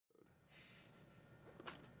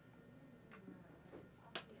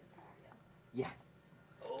Yes.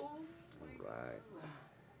 Oh. All right.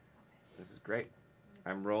 This is great.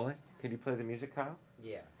 I'm rolling. Can you play the music, Kyle?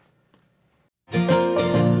 Yeah.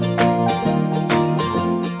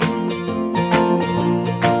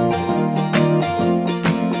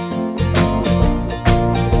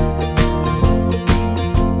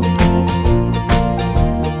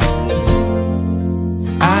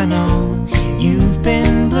 I know you've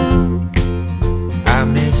been blue. I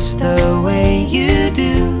miss the way you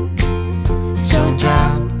do. So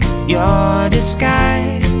drop your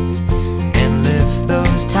disguise and lift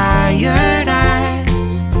those tired eyes.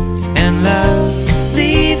 And love,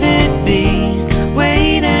 leave it be.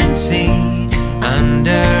 Wait and see.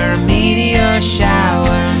 Under a meteor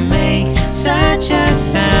shower, make such a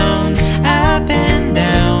sound. Up and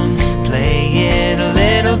down, play it a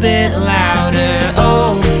little bit louder.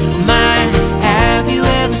 Oh my, have you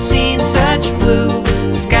ever seen such blue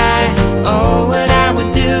sky? Oh, what I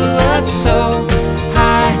would do up so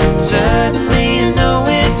high. Suddenly I know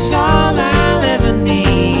it's all I'll ever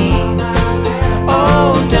need.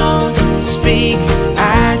 Oh, don't speak,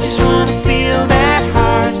 I just wanna feel that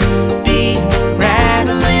heartbeat.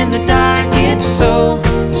 Rattle in the dark, it's so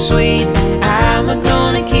sweet. I'm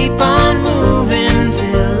gonna keep on moving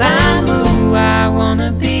till I'm who I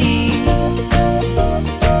wanna be.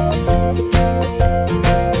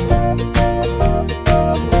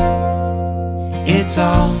 It's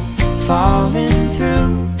all falling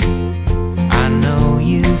through. I know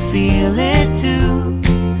you feel it too.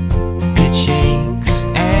 It shakes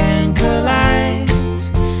and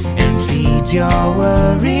collides and feeds your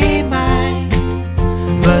worry mind.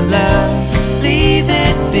 But love, leave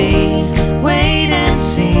it be. Wait and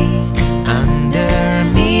see. Under a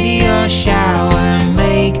meteor shower,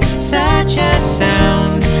 make such a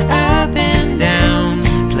sound. Up and down,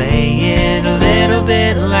 play it a little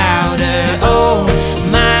bit louder. Oh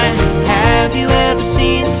my, have you ever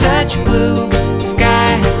seen such blue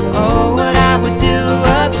sky? Oh, what I would do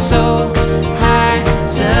up so high.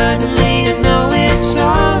 Suddenly I know it's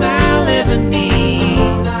all I'll ever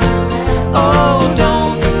need. Oh,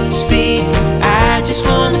 don't speak, I just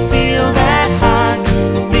wanna feel that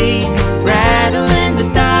heartbeat. Rattle in the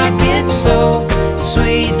dark, it's so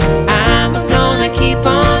sweet. I'm gonna keep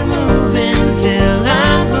on moving till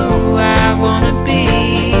I'm who I wanna be.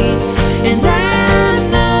 And I'm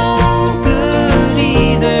no good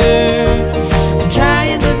either, I'm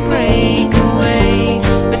trying to break away.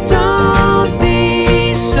 But don't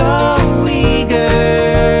be so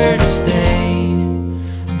eager to stay.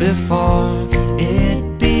 Before it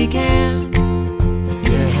began,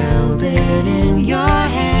 you held it in your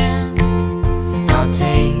hand. I'll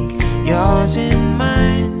take yours in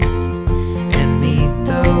mine and meet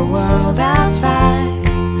the world outside.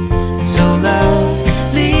 So love,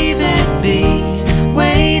 leave it be.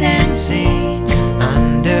 Wait and see.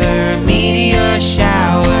 Under a meteor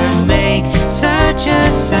shower, make such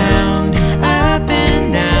a sound. Up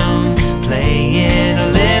and down, play it a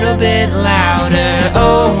little bit louder. Oh,